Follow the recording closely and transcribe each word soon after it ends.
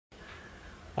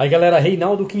Aí galera,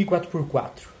 Reinaldo King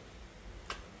 4x4.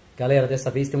 Galera, dessa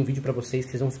vez tem um vídeo pra vocês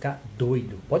que vocês vão ficar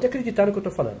doido. Pode acreditar no que eu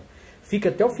tô falando. Fica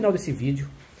até o final desse vídeo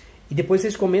e depois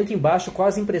vocês comentem embaixo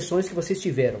quais as impressões que vocês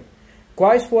tiveram.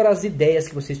 Quais foram as ideias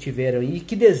que vocês tiveram e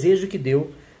que desejo que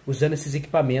deu usando esses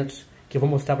equipamentos que eu vou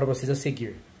mostrar pra vocês a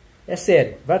seguir. É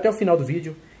sério, vai até o final do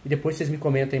vídeo e depois vocês me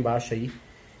comentam embaixo aí.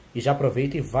 E já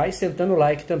aproveita e vai sentando o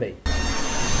like também.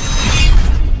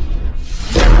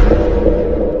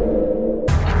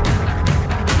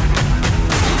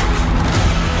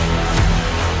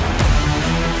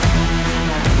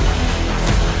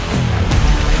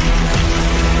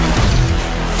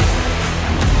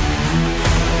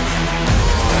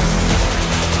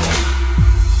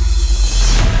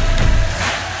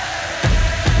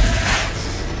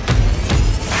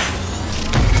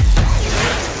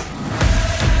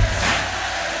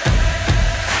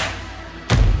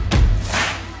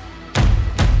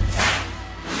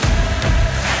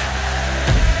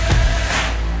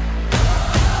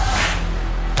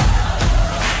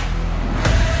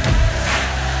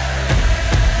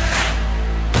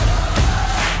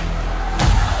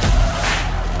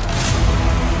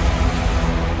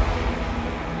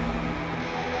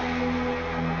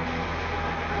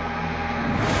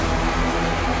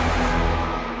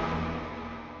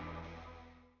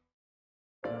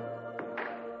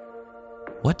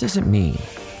 What does it mean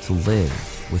to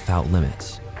live without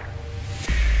limits?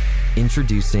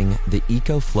 Introducing the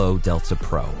EcoFlow Delta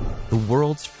Pro, the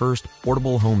world's first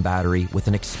portable home battery with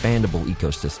an expandable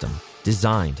ecosystem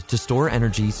designed to store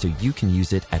energy so you can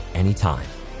use it at any time.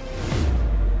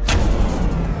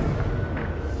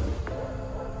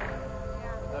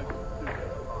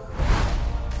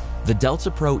 The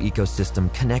Delta Pro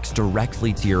ecosystem connects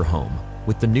directly to your home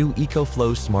with the new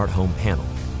EcoFlow Smart Home Panel,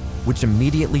 which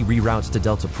immediately reroutes to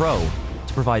Delta Pro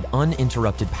to provide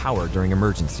uninterrupted power during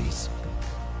emergencies.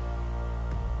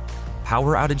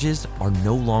 Power outages are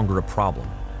no longer a problem,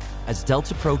 as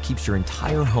Delta Pro keeps your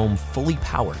entire home fully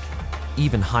powered,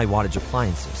 even high-wattage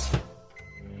appliances.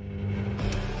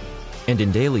 And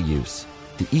in daily use,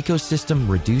 the ecosystem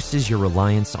reduces your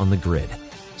reliance on the grid,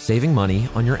 saving money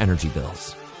on your energy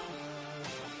bills.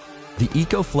 The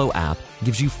EcoFlow app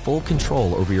gives you full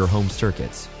control over your home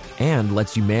circuits and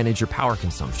lets you manage your power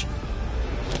consumption.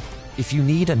 If you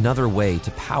need another way to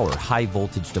power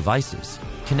high-voltage devices,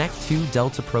 connect two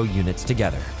Delta Pro units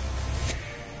together.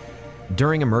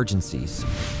 During emergencies,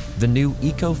 the new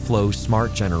EcoFlow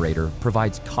Smart Generator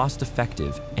provides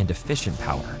cost-effective and efficient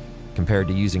power compared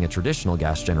to using a traditional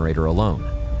gas generator alone.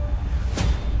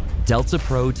 Delta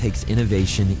Pro takes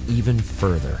innovation even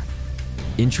further.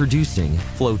 Introducing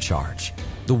FlowCharge,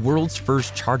 the world's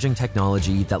first charging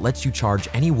technology that lets you charge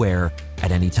anywhere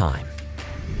at any time.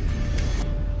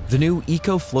 The new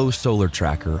EcoFlow Solar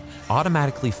Tracker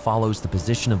automatically follows the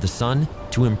position of the sun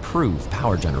to improve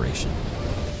power generation.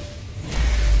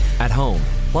 At home,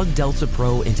 plug Delta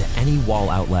Pro into any wall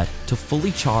outlet to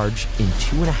fully charge in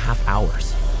 2.5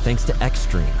 hours, thanks to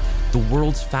Xtreme, the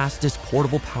world's fastest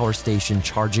portable power station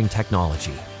charging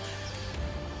technology.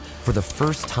 For the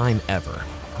first time ever,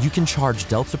 you can charge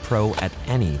Delta Pro at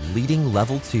any leading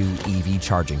Level 2 EV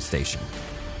charging station.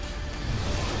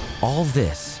 All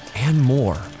this and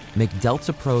more make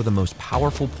Delta Pro the most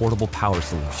powerful portable power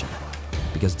solution,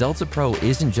 because Delta Pro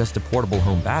isn't just a portable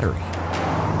home battery,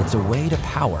 it's a way to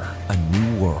power a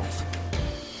new world.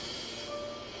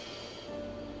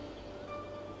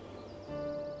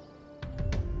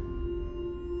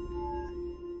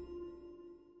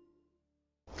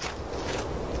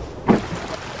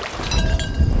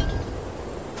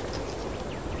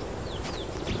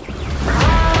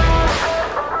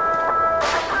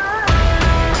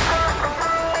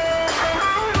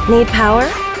 Need power?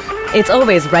 It's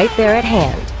always right there at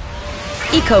hand.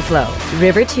 EcoFlow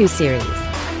River 2 Series.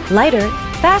 Lighter,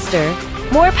 faster,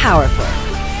 more powerful.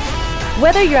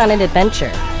 Whether you're on an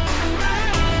adventure,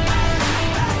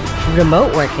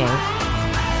 remote working,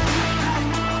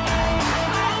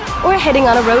 or heading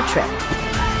on a road trip,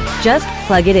 just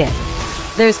plug it in.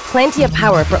 There's plenty of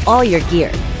power for all your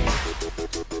gear.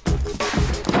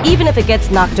 Even if it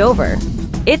gets knocked over,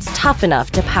 it's tough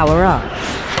enough to power on.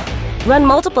 Run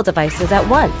multiple devices at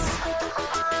once.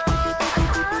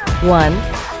 1,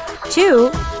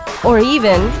 2, or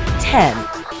even 10.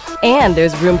 And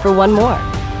there's room for one more.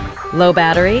 Low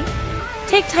battery?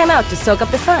 Take time out to soak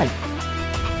up the sun.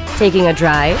 Taking a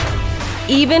drive?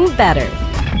 Even better.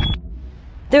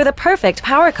 They're the perfect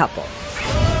power couple.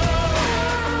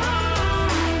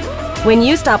 When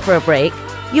you stop for a break,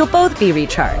 you'll both be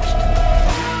recharged.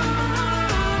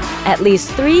 At least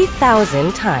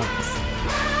 3,000 times.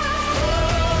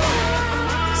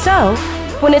 So,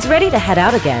 when it's ready to head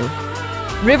out again.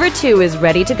 River 2 is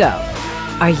ready to go.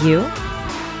 Are you?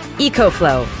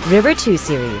 EcoFlow River 2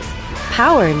 Series.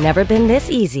 Power never been this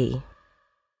easy.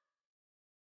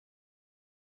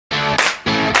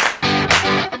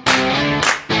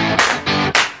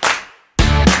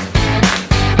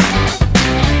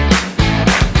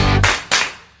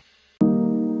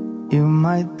 You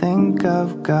might think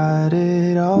I've got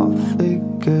it all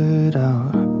figured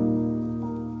out,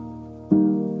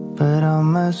 but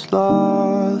I'm as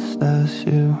lost as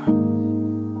you.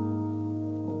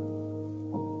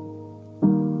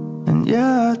 And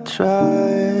yeah, I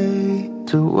try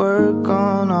to work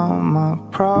on all my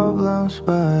problems,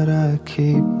 but I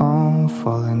keep on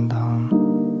falling down.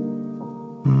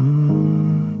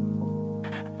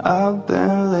 I've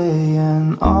been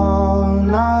laying all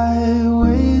night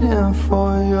waiting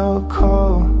for your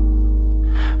call,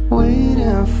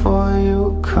 waiting for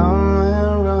you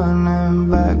coming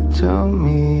running back to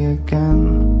me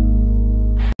again.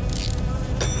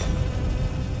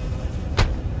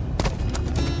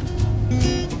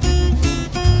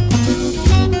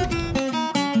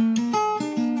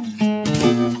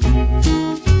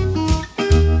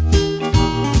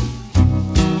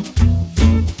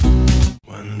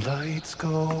 Lights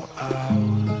go out,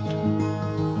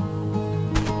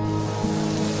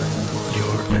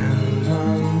 you're in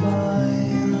my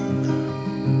mind.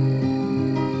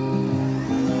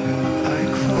 I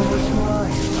close my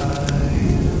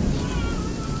eyes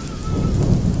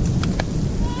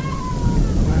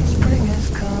when spring is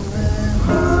coming.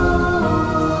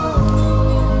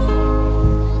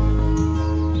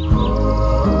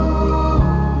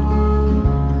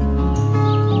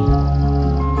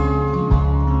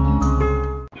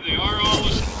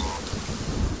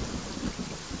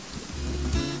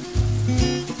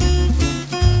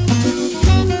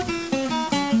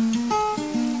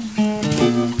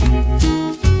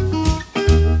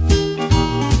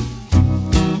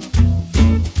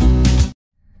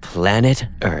 Planet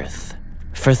Earth.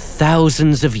 For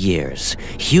thousands of years,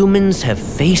 humans have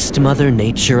faced Mother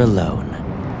Nature alone,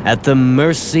 at the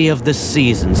mercy of the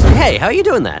seasons. Hey, how are you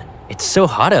doing that? It's so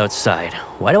hot outside.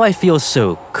 Why do I feel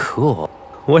so cool?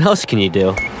 What else can you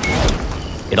do?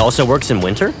 It also works in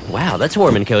winter? Wow, that's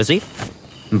warm and cozy.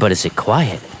 But is it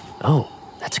quiet? Oh,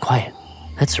 that's quiet.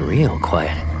 That's real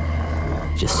quiet.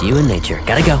 Just you and nature.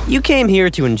 Gotta go. You came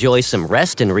here to enjoy some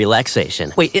rest and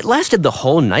relaxation. Wait, it lasted the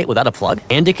whole night without a plug?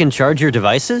 And it can charge your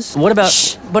devices? What about...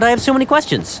 Shh. But I have so many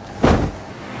questions.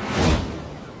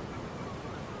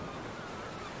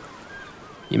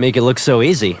 You make it look so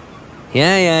easy.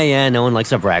 Yeah, no one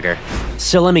likes a bragger.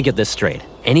 So let me get this straight.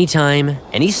 Anytime,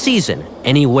 any season,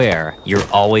 anywhere, you're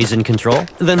always in control?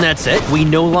 Then that's it? We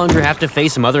no longer have to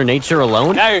face Mother Nature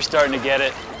alone? Now you're starting to get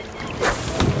it.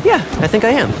 Yeah, I think I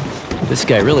am. This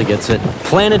guy really gets it.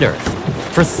 Planet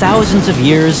Earth. For thousands of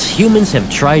years, humans have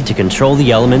tried to control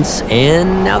the elements,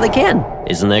 and now they can.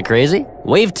 Isn't that crazy?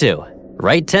 Wave 2.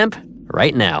 Right temp,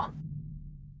 right now.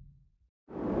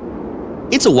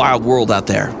 It's a wild world out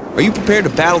there. Are you prepared to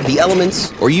battle the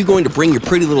elements, or are you going to bring your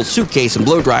pretty little suitcase and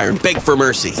blow dryer and beg for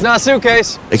mercy? It's not a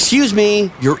suitcase. Excuse me,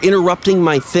 you're interrupting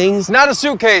my things? It's not a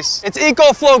suitcase. It's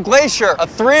EcoFlow Glacier, a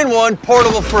 3-in-1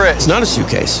 portable fridge. It's not a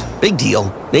suitcase. Big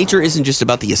deal. Nature isn't just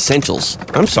about the essentials.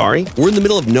 I'm sorry, we're in the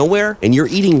middle of nowhere and you're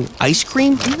eating ice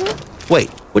cream? Wait,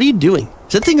 what are you doing?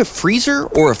 Is that thing a freezer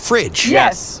or a fridge?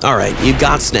 Yes. All right, you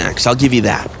got snacks, I'll give you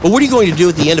that. But what are you going to do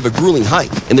at the end of a grueling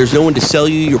hike and there's no one to sell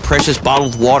you your precious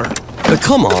bottled water? But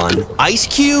come on, ice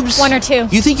cubes? 1 or 2.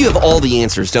 You think you have all the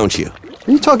answers, don't you?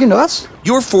 Are you talking to us?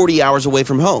 You're 40 hours away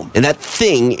from home, and that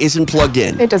thing isn't plugged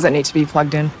in. It doesn't need to be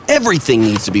plugged in. Everything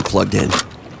needs to be plugged in.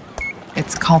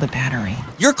 It's called a battery.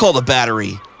 You're called a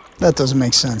battery. That doesn't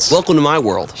make sense. Welcome to my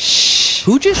world. Shh.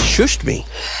 Who just shushed me?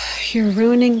 You're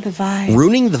ruining the vibe.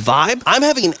 Ruining the vibe? I'm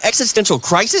having an existential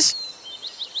crisis?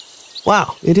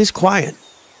 Wow, it is quiet.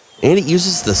 And it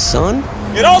uses the sun?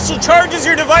 It also charges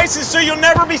your devices so you'll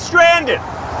never be stranded.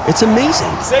 It's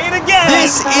amazing. Say it again.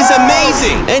 This is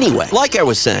amazing. Anyway, like I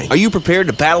was saying, are you prepared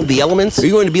to battle the elements? Or are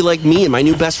you going to be like me and my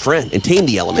new best friend and tame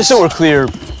the elements? Just so we're clear,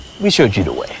 we showed you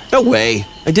the way. No way.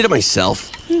 I did it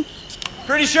myself.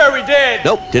 Pretty sure we did.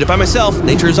 Nope, did it by myself.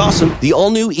 Nature is awesome. The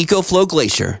all-new EcoFlow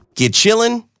Glacier. Get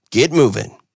chillin', get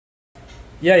moving.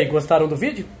 E aí, gostaram do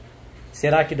vídeo?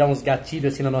 Será que dá uns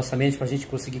gatilhos assim na nossa mente pra gente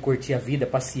conseguir curtir a vida,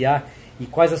 passear? E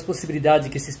quais as possibilidades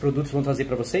que esses produtos vão trazer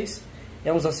pra vocês?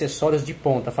 É uns acessórios de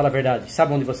ponta, fala a verdade.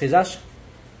 Sabe onde vocês acham?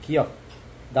 Aqui, ó,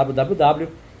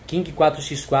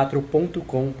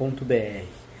 www.king4x4.com.br.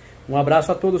 Um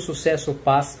abraço a todos, sucesso,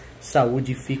 paz,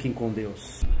 saúde e fiquem com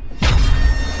Deus.